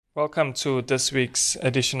Welcome to this week's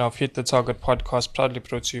edition of Hit the Target podcast, proudly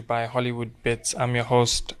brought to you by Hollywood Bets. I'm your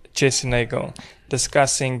host, Jesse Nagel,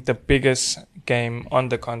 discussing the biggest game on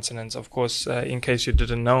the continent. Of course, in case you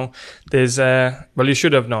didn't know, there's you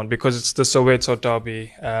should have known because it's the Soweto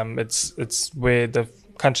Derby. It's where the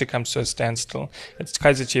country comes to a standstill. It's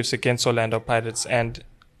Kaizer Chiefs against Orlando Pirates, and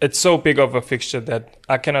it's so big of a fixture that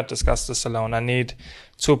I cannot discuss this alone. I need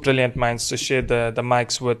two brilliant minds to share the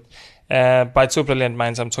mics with. By two brilliant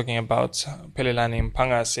minds, I'm talking about Pelelani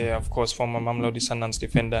Mpangase, of course, former Mamelodi Sundowns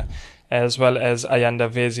defender, as well as Ayanda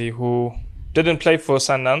Vezi, who didn't play for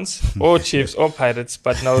Sundowns or Chiefs or Pirates,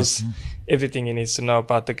 but knows everything he needs to know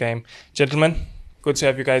about the game. Gentlemen, good to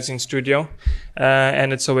have you guys in studio,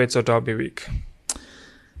 and it's Soweto Derby week.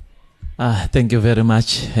 Thank you very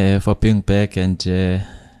much for being back, and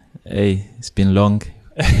it's been long.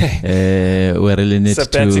 We really need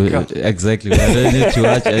Sabbatical. we really need to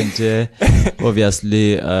watch, and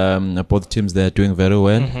obviously both teams, they're doing very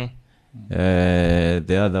well.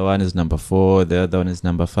 The other one is number 4, the other one is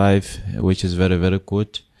number 5, which is very, very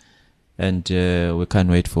good, and we can't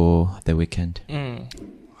wait for the weekend.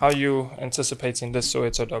 How are you anticipating this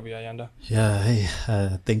Soweto Derby, Ayanda?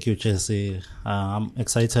 Yeah, thank you, Jesse. I'm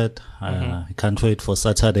excited. I can't wait for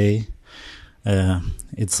Saturday.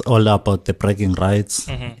 It's all about the bragging rights.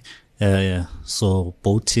 So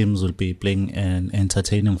both teams will be playing an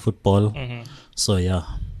entertaining football. So yeah.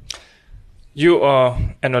 You are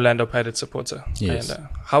an Orlando Pirates supporter. Yes. And,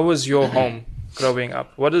 how was your home growing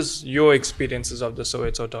up? What is your experiences of the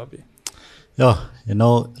Soweto Derby? Yeah,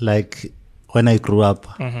 like when I grew up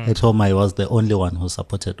at home, I was the only one who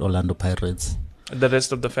supported Orlando Pirates. The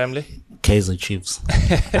rest of the family? Kaizer Chiefs.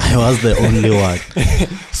 I was the only one.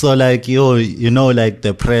 So like like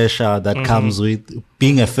the pressure that comes with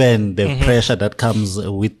being a fan, the pressure that comes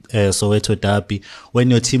with Soweto Derby.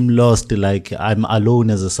 When your team lost, like I'm alone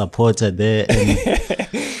as a supporter there, and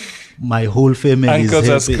my whole family Uncles is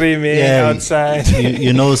are happy. screaming outside.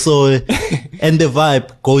 So and the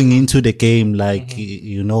vibe going into the game, like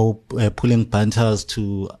pulling banters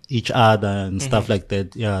to each other and stuff like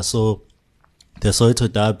that. Yeah, so the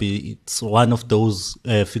Soweto Derby, it's one of those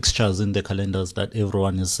fixtures in the calendars that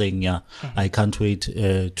everyone is saying, I can't wait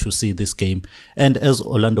to see this game. And as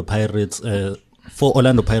Orlando Pirates, for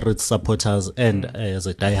Orlando Pirates supporters and as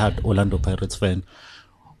a diehard Orlando Pirates fan,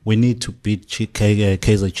 we need to beat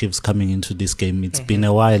Kaizer Chiefs coming into this game. It's been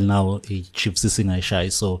a while now, Chiefs is sing shy.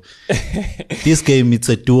 So this game, it's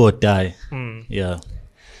a do or die. Yeah.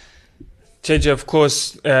 JJ, of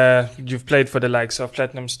course, you've played for the likes of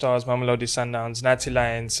Platinum Stars, Mamelodi Sundowns, Nazi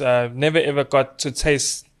Lions. Never ever got to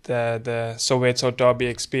taste the Soweto Derby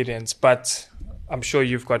experience, but I'm sure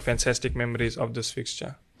you've got fantastic memories of this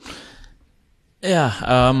fixture. Yeah,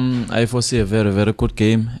 I foresee a very, very good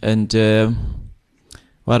game, and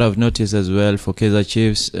what I've noticed as well for Kaizer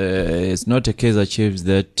Chiefs, it's not a Kaizer Chiefs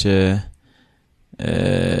that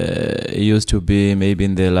used to be maybe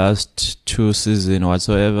in the last 2 seasons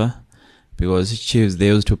whatsoever. Because Chiefs, they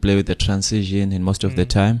used to play with the transition in most of the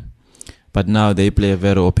time. But now they play a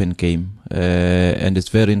very open game. And it's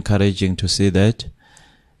very encouraging to see that.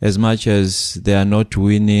 As much as they are not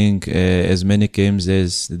winning as many games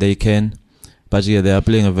as they can. But yeah, they are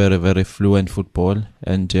playing a very, very fluent football.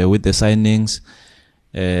 And with the signings,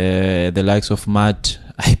 the likes of Matt,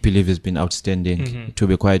 I believe has been outstanding, to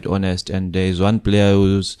be quite honest. And there is one player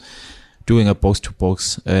who's doing a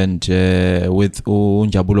box-to-box, and with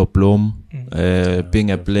Njabulo Blom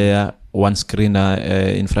being a player, one screener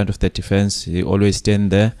in front of the defense, he always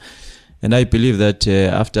stand there. And I believe that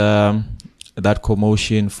after that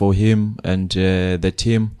commotion for him and the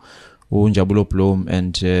team, Njabulo Blom,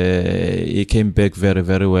 and he came back very,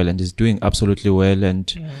 very well, and he's doing absolutely well.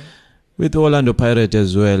 And with Orlando Pirates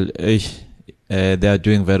as well, they are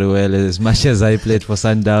doing very well. As much as I played for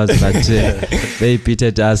Sundowns, but they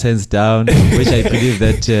beated us hands down, which I believe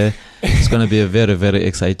that it's going to be a very, very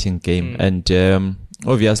exciting game. And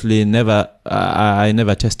obviously, I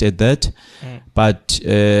never tested that, but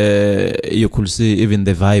you could see even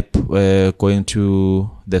the vibe going to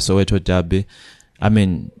the Soweto Derby. I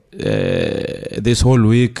mean, this whole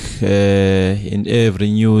week, in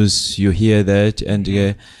every news, you hear that, and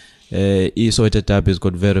Soweto Derby has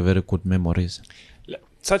got very, very good memories.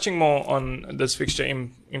 Touching more on this fixture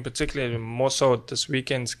in particular, more so this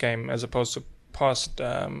weekend's game as opposed to past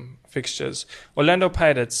fixtures. Orlando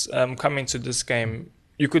Pirates coming to this game,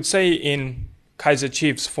 you could say in Kaizer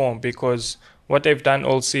Chiefs form, because what they've done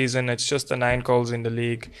all season, it's just the 9 goals in the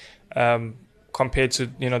league compared to,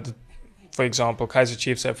 for example, Kaizer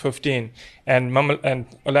Chiefs have 15 and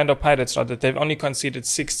Orlando Pirates, they've only conceded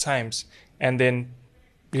 6 times, and then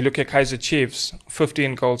you look at Kaizer Chiefs,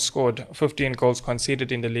 15 goals scored, 15 goals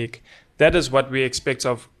conceded in the league. That is what we expect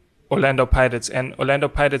of Orlando Pirates, and Orlando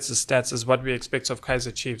Pirates' stats is what we expect of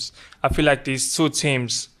Kaizer Chiefs. I feel like these two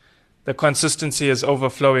teams, the consistency is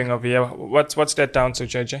overflowing over here. What's that down to,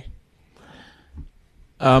 JJ?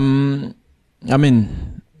 I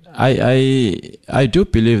mean, I do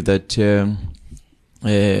believe that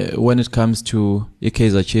when it comes to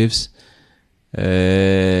Kaizer Chiefs,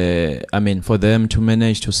 I mean, for them to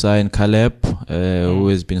manage to sign Caleb, who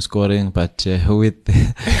has been scoring, but with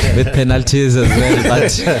penalties as well.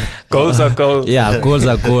 But goals are goals. Yeah, goals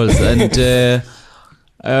are goals, and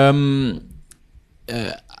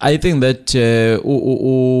I think that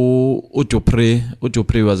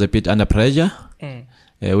Udupri was a bit under pressure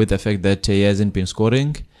with the fact that he hasn't been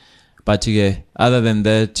scoring. But other than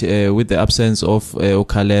that, with the absence of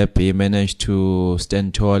Caleb, he managed to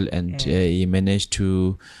stand tall, and he managed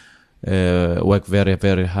to work very,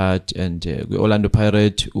 very hard. And Orlando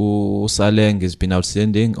Pirates, Saleng has been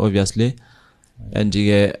outstanding, obviously. And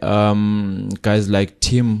guys like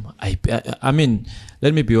Tim, I mean,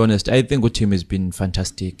 let me be honest, I think Tim has been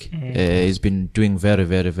fantastic. He's been doing very,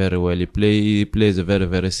 very, very well. He plays a very,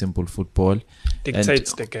 very simple football.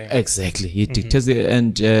 Dictates the game. Exactly. He dictates it,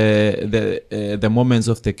 and the moments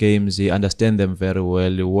of the games, he understands them very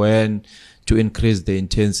well. When to increase the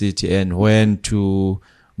intensity and when to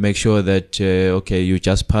make sure that, you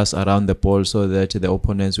just pass around the ball so that the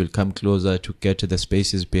opponents will come closer to get to the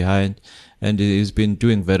spaces behind. And he's been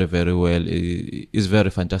doing very, very well. He's very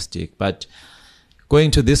fantastic. But going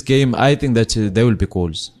to this game, I think that there will be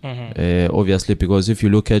goals. Obviously, because if you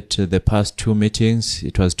look at the past two meetings,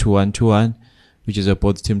 it was 2-1, which is a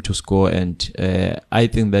both team to score. And I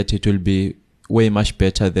think that it will be way much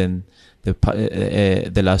better than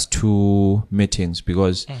the last two meetings,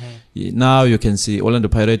 because now you can see Orlando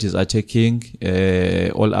Pirates is attacking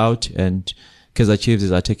all out, and Kaizer Chiefs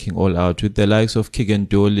is attacking all out with the likes of Keegan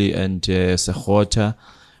Dolly and Sehota,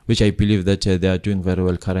 which I believe that they are doing very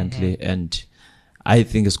well currently, and I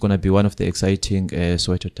think it's going to be one of the exciting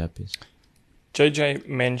Soweto Derbies. JJ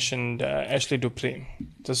mentioned Ashley Dupree.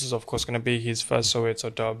 This is, of course, going to be his first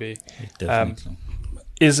Soweto Derby. Definitely.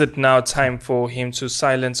 Is it now time for him to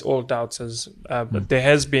silence all doubters? But there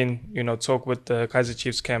has been, talk with the Kaizer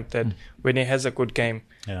Chiefs camp that when he has a good game,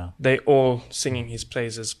 they all singing his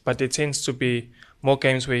praises. But there tends to be more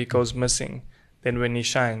games where he goes missing than when he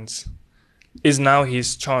shines. Is now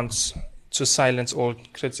his chance to silence all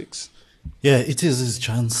critics? Yeah, it is his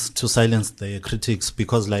chance to silence the critics,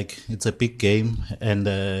 because it's a big game, and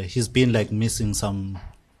he's been missing some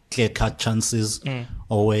clear-cut chances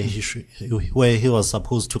or where he was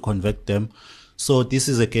supposed to convert them. So this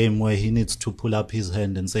is a game where he needs to pull up his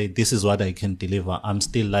hand and say, this is what I can deliver. I'm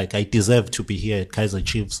still I deserve to be here at Kaizer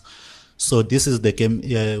Chiefs. So this is the game,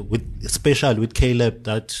 especially with Caleb,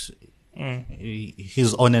 that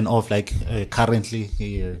he's on and off currently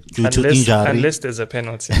due to injury. Unless there's a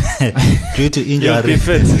penalty. Due to injury.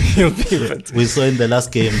 He'll be fit. We saw in the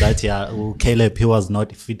last game that Caleb, he was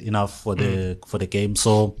not fit enough for the game.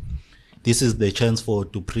 So this is the chance for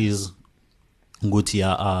Dupree's Nguti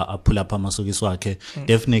pull up Amasukiswake.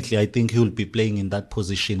 Definitely, I think he will be playing in that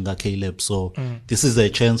position, Caleb. So this is a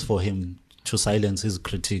chance for him to silence his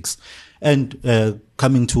critics. And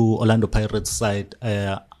coming to Orlando Pirates side,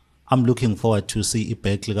 I'm looking forward to see a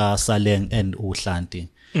battle Saleng and Hlanti.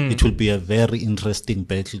 It will be a very interesting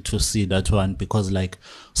battle to see that one, because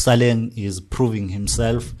Saleng is proving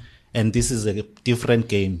himself, and this is a different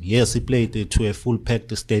game. Yes, he played to a full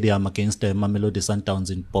packed stadium against the Mamelodi Sundowns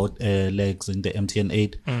in both legs in the MTN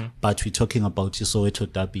 8, but we're talking about the Soweto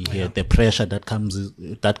Derby here. The pressure that comes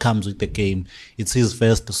with the game. It's his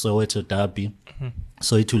first Soweto Derby,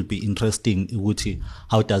 so it will be interesting.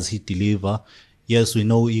 How does he deliver? Yes, we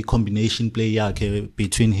know a combination play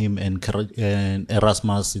between him and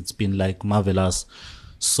Erasmus. It's been marvelous.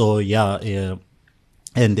 So and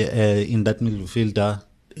in that midfielder,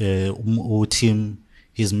 Tim,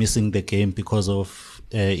 he's missing the game because of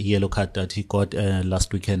a yellow card that he got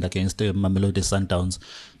last weekend against the Mamelodi Sundowns.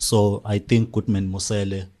 So I think Goodman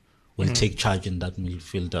Mosele will take charge in that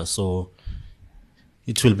midfielder. So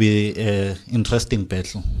it will be an interesting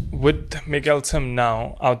battle. With Miguel Tim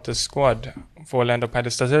now out the squad for Orlando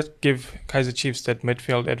Pirates, does that give Kaizer Chiefs that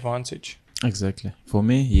midfield advantage? Exactly. For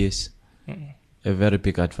me, yes. A very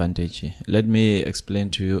big advantage. Let me explain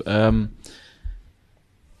to you.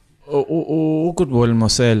 Goodball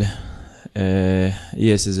Mosele,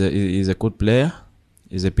 yes, is a good player.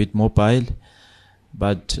 He's a bit mobile.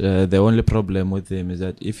 But the only problem with him is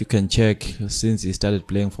that if you can check, since he started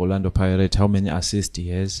playing for Orlando Pirates, how many assists he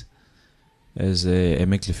has. as a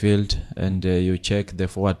midfield, and you check the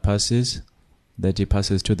forward passes that he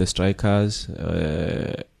passes to the strikers.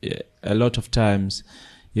 A lot of times,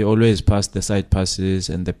 he always passes the side passes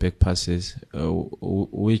and the back passes,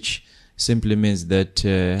 which simply means that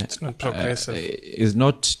it's not progressive. Is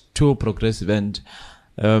not too progressive, and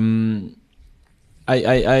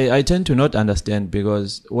I tend to not understand,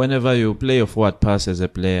 because whenever you play a forward pass as a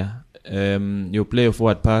player, you play a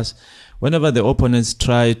forward pass. Whenever the opponents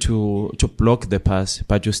try to block the pass,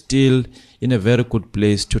 but you're still in a very good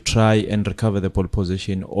place to try and recover the ball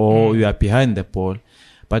position, or you are behind the ball.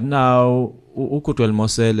 But now, Ukutwel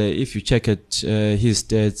Mosele, if you check at his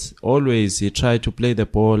stats, always he tried to play the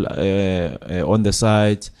ball on the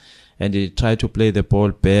side, and he tried to play the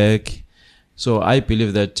ball back. So I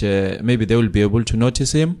believe that maybe they will be able to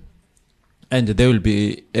notice him, and they will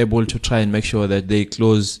be able to try and make sure that they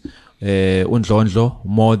close Undlondlo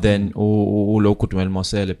more than Ukutwel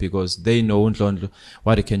Mosele, because they know Undlondlo,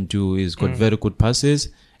 what he can do is got very good passes,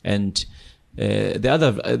 and the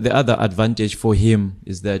other advantage for him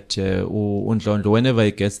is that Undlondlo, whenever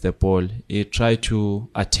he gets the ball, he try to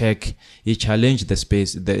attack, he challenge the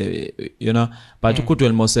space, but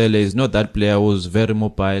Ukutwel Mosele is not that player who's very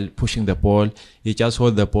mobile, pushing the ball. He just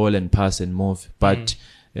hold the ball and pass and move. But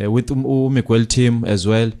with Mikwel team as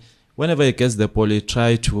well, whenever he gets the ball, he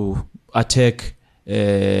try to attack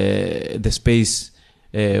the space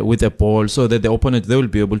with the ball, so that the opponent, they will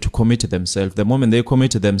be able to commit themselves. The moment they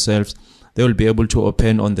commit themselves, they will be able to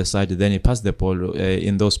open on the side. Then he pass the ball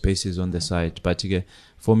in those spaces on the side. But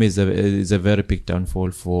for me, it's a very big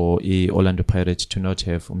downfall for Orlando Pirates to not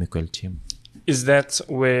have Mikwel team. Is that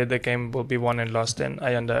where the game will be won and lost? Then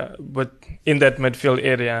but in that midfield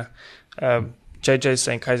area, JJ is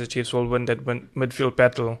saying Kaizer Chiefs will win that midfield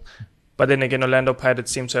battle. But then again, Orlando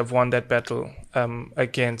Pirates seem to have won that battle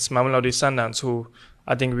against Mamelodi Sundowns, who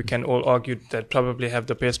I think we can all argue that probably have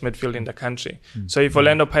the best midfield in the country. So if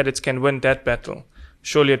Orlando Pirates can win that battle,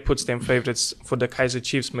 surely it puts them favorites for the Kaizer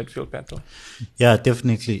Chiefs midfield battle. Yeah,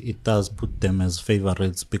 definitely it does put them as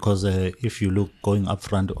favorites, because if you look going up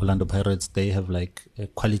front, Orlando Pirates, they have like a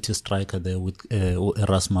quality striker there with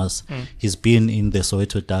Erasmus. He's been in the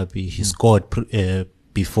Soweto Derby. He scored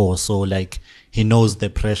before, so like he knows the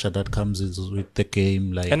pressure that comes with the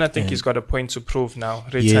game. And I think he's got a point to prove now,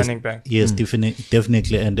 returning back. Yes,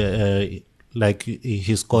 definitely. And like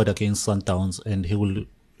he scored against Sundowns, and he will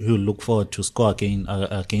look forward to score again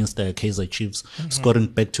against the Kaizer Chiefs, scoring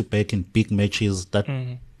back to back in big matches. That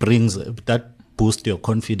boost your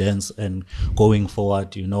confidence and going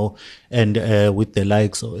forward, and with the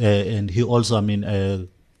likes, and he also,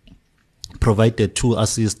 provided 2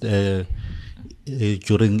 assists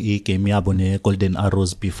during game Yabone Golden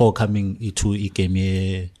Arrows before coming to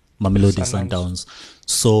game Mamelodi Sundowns.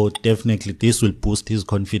 So definitely this will boost his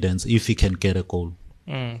confidence if he can get a goal.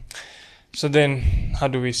 So then, how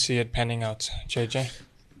do we see it panning out, JJ?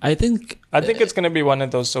 I think it's going to be one of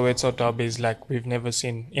those Soweto derbies like we've never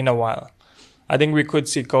seen in a while. I think we could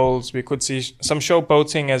see goals. We could see some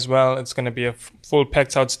showboating as well. It's going to be a full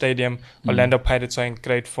packed out stadium. Orlando Pirates are in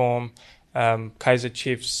great form. Kaizer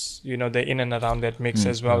Chiefs, they're in and around that mix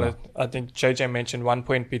as well. I think JJ mentioned 1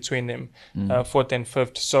 point between them, 4th and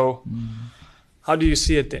 5th. So how do you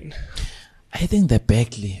see it then? I think the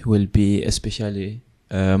battle will be especially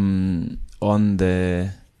on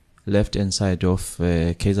the left-hand side of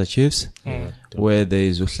Kaizer Chiefs, where there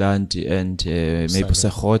is Hlanti and maybe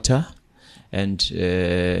Soweto. And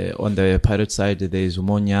on the Pirate side, there is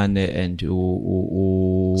Umonyane and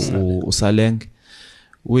Saleng,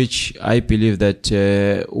 which I believe that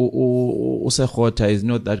Soweto is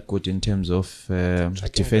not that good in terms of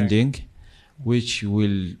defending, which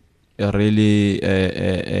will really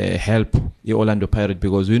help the Orlando Pirates,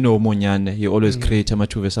 because we know Umonyane, he always creates a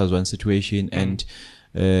 2 versus 1 situation, and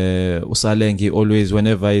Saleng, he always,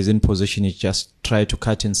 whenever he's in position, he just try to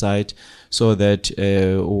cut inside, so that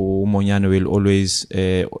Umonyane will always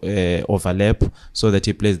overlap, so that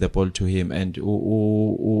he plays the ball to him. And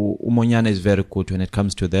Umonyane is very good when it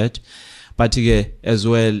comes to that. But as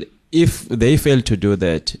well, if they fail to do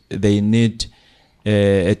that, they need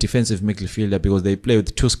a defensive midfielder, because they play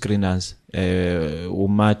with 2 screeners,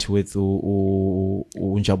 Umat with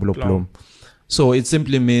Unjabulo Plum. So it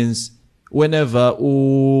simply means whenever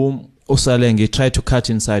Saleng try to cut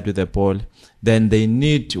inside with the ball, then they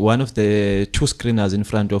need one of the 2 screeners in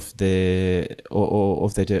front of the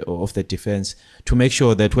defense to make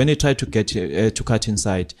sure that when he try to get to cut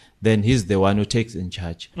inside, then he's the one who takes in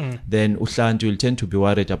charge. Then Hlanti will tend to be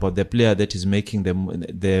worried about the player that is making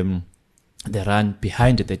the run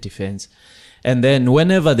behind the defense. And then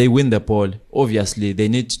whenever they win the ball, obviously they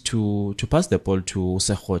need to pass the ball to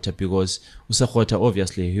Usekhota, because Usekhota,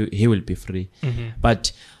 obviously, he will be free.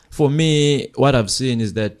 But for me, what I've seen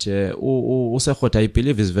is that Usekhota, I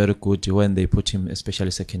believe, is very good when they put him,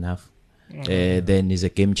 especially second half. Then he's a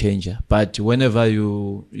game changer. But whenever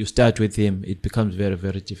you start with him, it becomes very,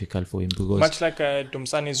 very difficult for him. Because much like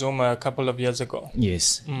Dumsani Zuma a couple of years ago.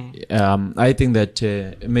 Yes. I think that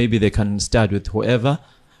maybe they can start with whoever,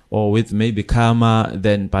 or with maybe Kama,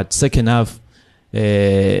 then, but second half,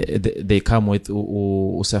 they come with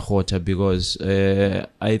Usekhota, because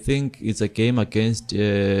I think it's a game against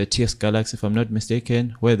TS Galaxy, if I'm not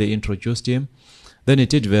mistaken, where they introduced him. Then he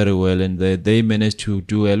did very well, and they managed to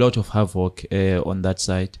do a lot of havoc on that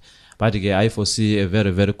side. But again, I foresee a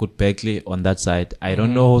very, very good Beckley on that side. I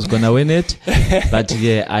don't know who's going to win it, but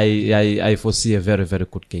yeah, I foresee a very, very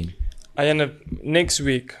good game. Next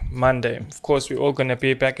week, Monday, of course, we're all going to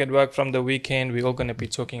be back at work from the weekend. We're all going to be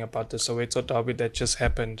talking about the Soweto Derby that just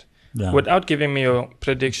happened. Yeah. Without giving me your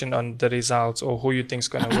prediction on the results or who you think's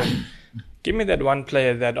going to win, give me that one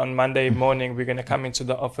player that on Monday morning we're going to come into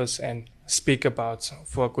the office and speak about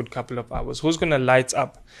for a good couple of hours. Who's going to light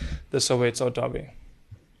up the Soweto Derby?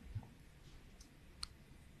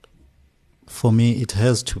 For me, it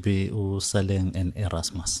has to be Saleng and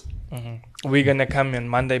Erasmus. We're going to come in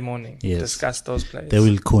Monday morning, discuss those players. They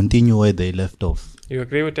will continue where they left off. You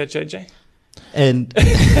agree with that, JJ? And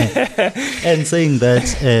and saying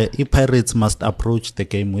that if Pirates must approach the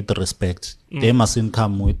game with respect, they mustn't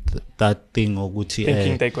come with that thing or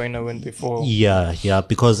thinking they're going to win before. Yeah,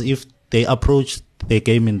 because if they approach the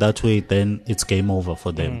game in that way, then it's game over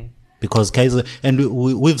for them. Because Kaiser, and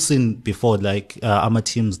we've seen before, like our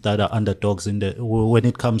teams that are underdogs when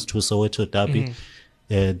it comes to Soweto Derby,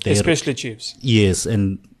 especially Chiefs. Yes,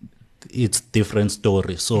 and it's different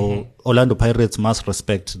story. So Orlando Pirates must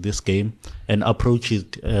respect this game and approach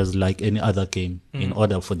it as like any other game in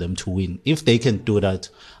order for them to win. If they can do that,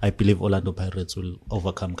 I believe Orlando Pirates will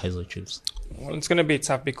overcome Kaizer Chiefs. Well, it's going to be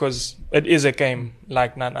tough because it is a game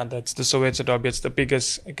like none other. It's the Soweto Derby. It's the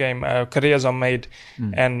biggest game. Careers are made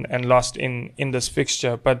and lost in this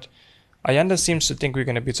fixture. But Ayanda seems to think we're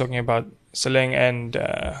going to be talking about Saleng and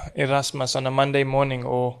Erasmus on a Monday morning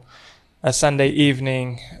or a Sunday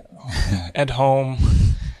evening at home.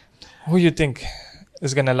 Who you think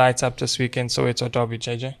is going to light up this weekend Soweto Derby,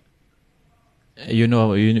 JJ? You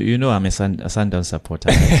know, I'm a Sundown supporter.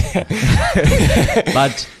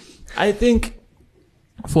 But I think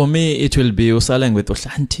for me it will be Saleng with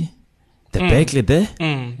Hlanti, the Beckley there.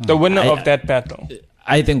 The winner of that battle.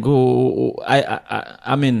 I think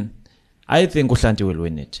I think Hlanti will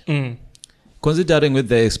win it. Considering with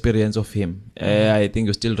the experience of him, I think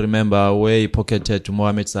you still remember where he pocketed to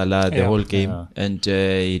Mohamed Salah the whole game, and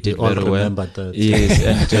he did very well. That. Yes,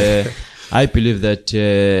 and I believe that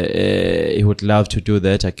he would love to do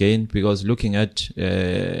that again, because looking at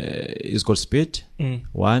he's got speed.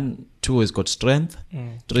 1, 2, he's got strength.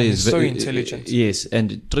 3 is so intelligent. Yes,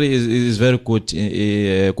 and 3 is very good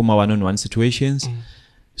in one-on-one situations.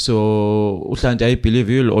 So Hlanti, I believe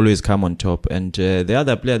he will always come on top. And the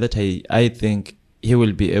other player that I think he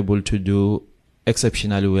will be able to do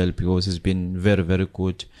exceptionally well, because he's been very, very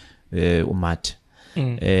good, Umat.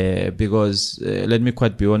 Because let me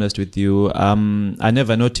quite be honest with you, I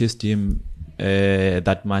never noticed him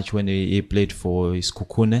that much when he played for his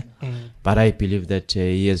Kukune, but I believe that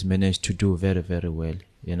he has managed to do very, very well,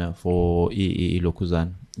 for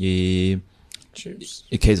Lokuzan.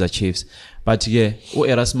 Kaizer Chiefs. But yeah,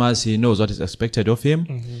 Erasmus, he knows what is expected of him.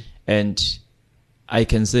 And I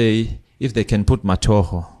can say if they can put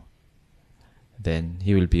Matoho, then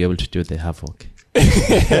he will be able to do the havoc.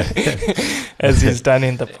 As he's done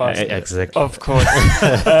in the past. Exactly. Of course.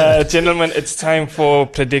 Gentlemen, it's time for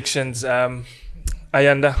predictions.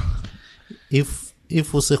 Ayanda. If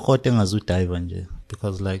Usekhota ngazudive nje,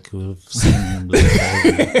 because like we've seen him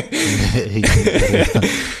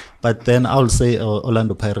but then I'll say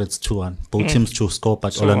Orlando Pirates 2-1. Both teams to score,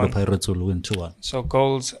 but 2-1. Orlando Pirates will win 2-1. So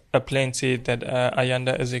goals aplenty that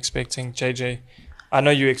Ayanda is expecting. JJ, I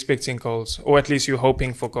know you're expecting goals, or at least you're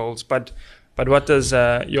hoping for goals. But what does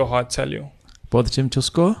your heart tell you? Both teams to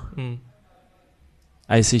score?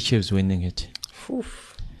 I see Chiefs winning it. Oof.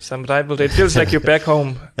 Some rivalry. It feels like you're back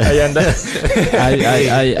home, Ayanda.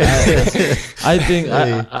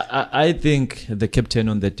 I think the captain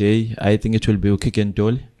on the day, I think it will be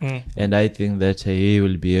Ukikentol, and I think that he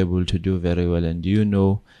will be able to do very well. And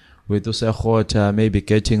with Usekhota maybe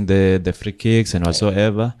getting the free kicks and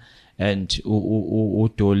whatsoever, and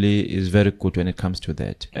Utoli is very good when it comes to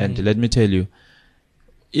that. And let me tell you,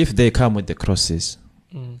 if they come with the crosses,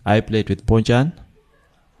 I played with Ponjan.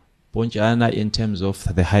 Ponchana, in terms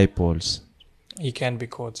of the high balls, He can be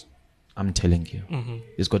caught. I'm telling you,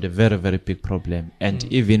 he's got a very, very big problem. And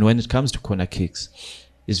even when it comes to corner kicks,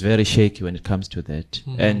 he's very shaky when it comes to that.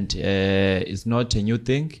 And it's not a new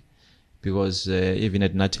thing, because even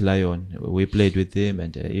at Natty Lion, we played with him,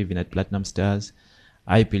 and even at Platinum Stars,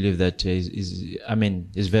 I believe that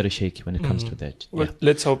he's very shaky when it comes to that. Well,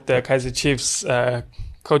 let's hope the Kaizer Chiefs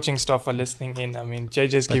coaching staff are listening in. I mean,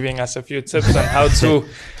 JJ's giving us a few tips on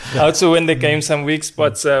how to win the game, some weak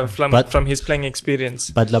spots from his playing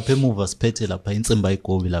experience. But lapha emuva siphethe lapha insimba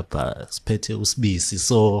igobi lapha siphethe usibisi,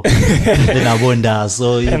 so benabonda,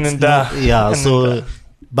 so so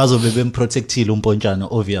bazobe bemprotectile umpontshana,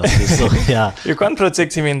 obviously. So yeah, you can't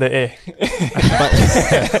protect him in the air.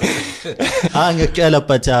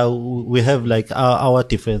 But we have like our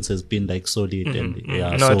defense has been like solid, and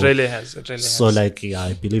no, it really has. So like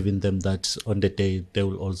I believe in them that on the day they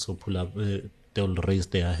will also pull up, they will raise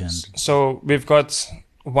their hand. So we've got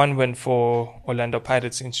 1 win for Orlando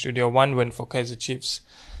Pirates in studio, 1 win for Kaizer Chiefs.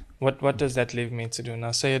 What does that leave me to do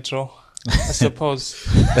now? Say a draw, I suppose.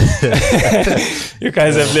 You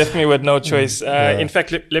guys have left me with no choice. In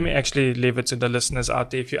fact, let me actually leave it to the listeners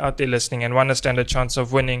out there. If you're out there listening and want to stand a chance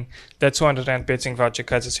of winning that 200 Rand betting voucher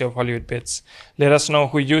courtesy of Hollywood Bets, let us know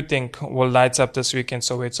who you think will light up this weekend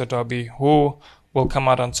Soweto Derby. Who will come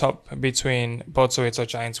out on top between both Soweto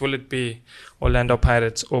Giants? Will it be Orlando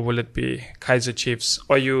Pirates or will it be Kaizer Chiefs?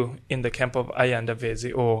 Are you in the camp of Ayanda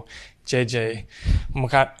Vezi or JJ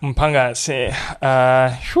Mpanga? Say,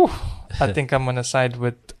 I think I'm on the side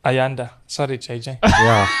with Ayanda. Sorry, JJ.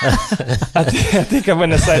 Yeah. I think I'm on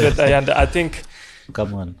the side with Ayanda. I think.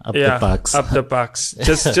 Come on, the Bucks. Up the Bucks.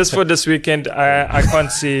 Just for this weekend, I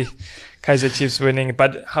can't see Kaizer Chiefs winning.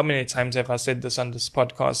 But how many times have I said this on this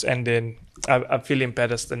podcast? And then I'm feeling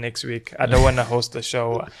embarrassed the next week. I don't want to host the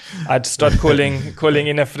show. I'd start calling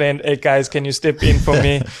in a friend. Hey guys, can you step in for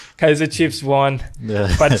me? Kaizer Chiefs won.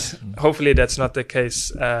 Yeah. But hopefully that's not the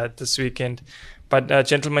case this weekend. But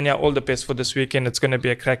gentlemen, all the best for this weekend. It's going to be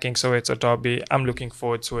a cracking Soweto Derby. I'm looking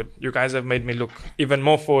forward to it. You guys have made me look even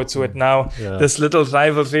more forward to it now. Yeah. This little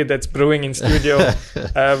rivalry that's brewing in studio,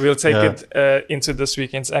 we'll take it into this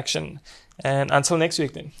weekend's action. And until next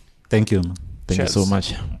week then. Thank you. Thank you so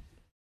much.